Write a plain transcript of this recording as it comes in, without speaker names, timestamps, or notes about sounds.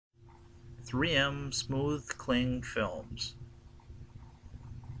3M Smooth Cling Films.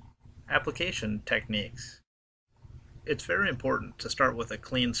 Application techniques. It's very important to start with a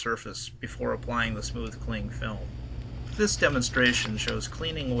clean surface before applying the smooth cling film. This demonstration shows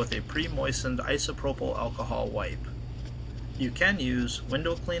cleaning with a pre-moistened isopropyl alcohol wipe. You can use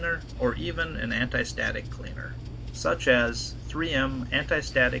window cleaner or even an anti-static cleaner, such as 3M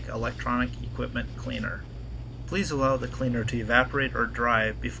Anti-Static Electronic Equipment Cleaner. Please allow the cleaner to evaporate or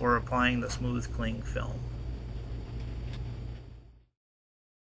dry before applying the smooth cling film.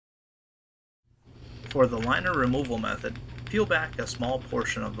 For the liner removal method, peel back a small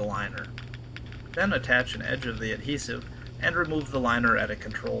portion of the liner. Then attach an edge of the adhesive and remove the liner at a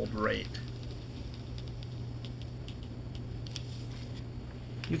controlled rate.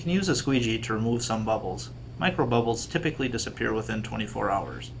 You can use a squeegee to remove some bubbles. Microbubbles typically disappear within 24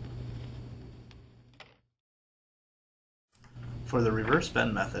 hours. For the reverse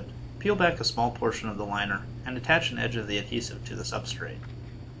bend method, peel back a small portion of the liner and attach an edge of the adhesive to the substrate.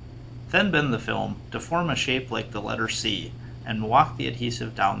 Then bend the film to form a shape like the letter C and walk the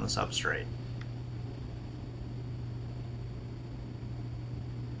adhesive down the substrate.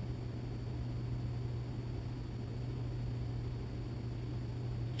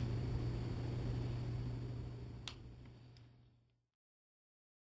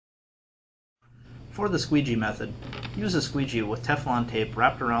 For the squeegee method, use a squeegee with Teflon tape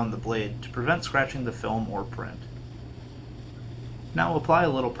wrapped around the blade to prevent scratching the film or print. Now apply a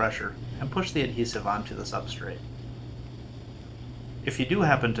little pressure and push the adhesive onto the substrate. If you do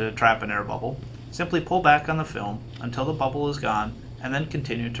happen to trap an air bubble, simply pull back on the film until the bubble is gone and then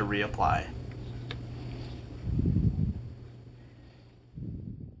continue to reapply.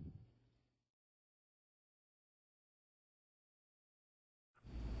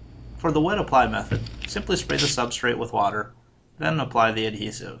 For the wet apply method, simply spray the substrate with water, then apply the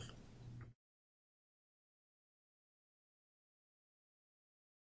adhesive.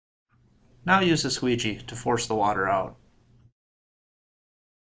 Now use a squeegee to force the water out.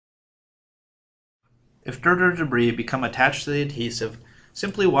 If dirt or debris become attached to the adhesive,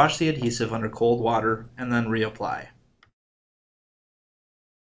 simply wash the adhesive under cold water and then reapply.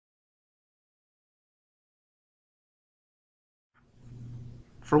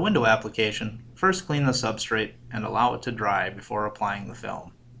 For window application, first clean the substrate and allow it to dry before applying the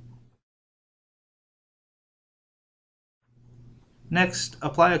film. Next,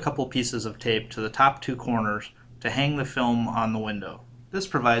 apply a couple pieces of tape to the top two corners to hang the film on the window. This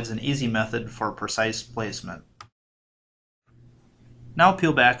provides an easy method for precise placement. Now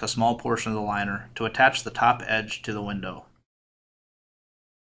peel back a small portion of the liner to attach the top edge to the window.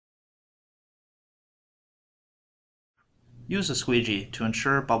 Use a squeegee to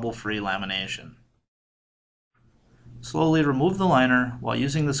ensure bubble-free lamination. Slowly remove the liner while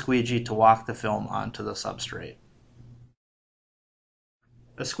using the squeegee to walk the film onto the substrate.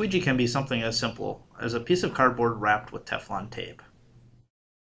 A squeegee can be something as simple as a piece of cardboard wrapped with Teflon tape.